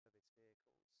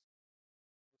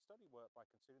study worked by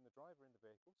considering the driver in the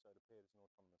vehicle, so it appeared as an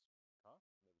autonomous car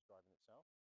and it was driving itself.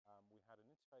 We had an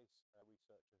interface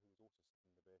researcher who was also sitting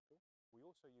in the vehicle. We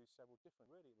also used several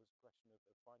different. Really, it was a question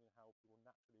of finding how people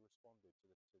naturally responded to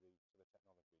the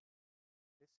technology.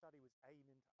 This study was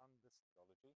aiming to understand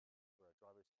where a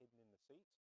driver is hidden in the seat,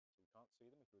 so you can't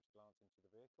see them if you were to glance into the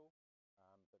vehicle,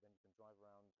 but then you can drive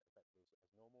around effectively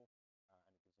as normal, and it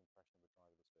gives the impression of a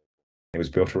driverless vehicle. It was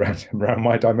built around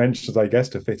my dimensions, I guess,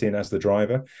 to fit in as the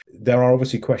driver. There are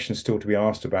obviously questions still to be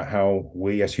asked about how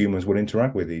we as humans will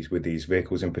interact with these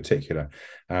vehicles in particular.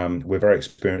 We're very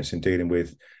experienced in dealing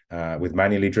with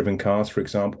manually driven cars, for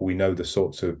example. We know the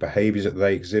sorts of behaviors that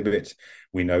they exhibit.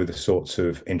 We know the sorts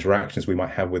of interactions we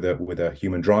might have with a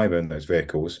human driver in those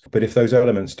vehicles. But if those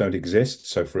elements don't exist,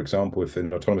 so for example, if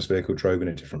an autonomous vehicle drove in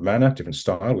a different manner, different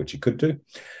style, which it could do,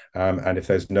 and if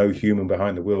there's no human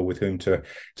behind the wheel with whom to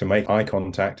make eye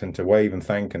contact and to wave and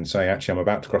thank and say, actually, I'm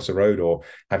about to cross the road, or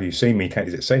have you seen me?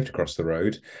 Is it safe to cross the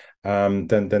road?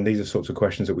 Then these are sorts of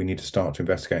questions that we need to start to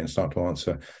investigate and start to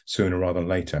answer sooner rather than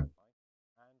later.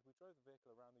 And we drove the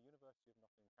vehicle around the University of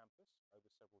Nottingham campus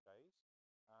over several days.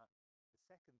 The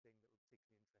second thing that we're particularly interested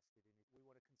in is we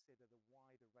want to consider the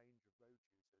wider range of road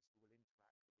users who will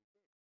interact with